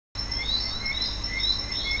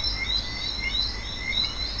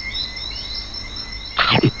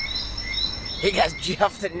Hey guys,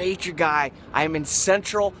 Jeff the Nature Guy. I am in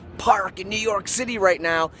Central Park in New York City right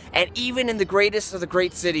now, and even in the greatest of the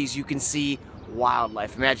great cities, you can see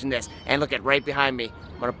wildlife. Imagine this. And look at right behind me.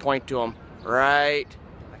 I'm gonna point to him. Right,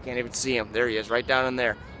 I can't even see him. There he is, right down in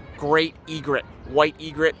there. Great egret, white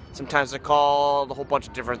egret. Sometimes they're called a whole bunch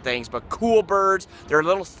of different things, but cool birds. They're a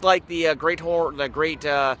little like the great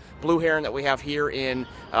blue heron that we have here in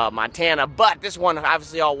Montana, but this one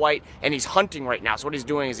obviously all white, and he's hunting right now. So what he's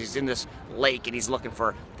doing is he's in this lake and he's looking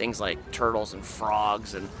for things like turtles and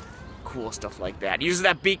frogs and cool stuff like that. He uses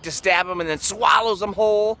that beak to stab them and then swallows them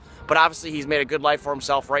whole. But obviously he's made a good life for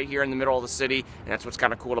himself right here in the middle of the city, and that's what's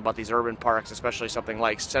kind of cool about these urban parks, especially something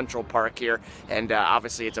like Central Park here. And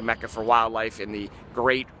obviously it's a mecca for wildlife in the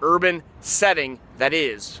great urban setting that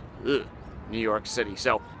is New York City.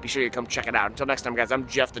 So be sure you come check it out. Until next time, guys, I'm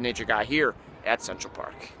Jeff the Nature Guy here at Central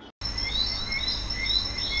Park.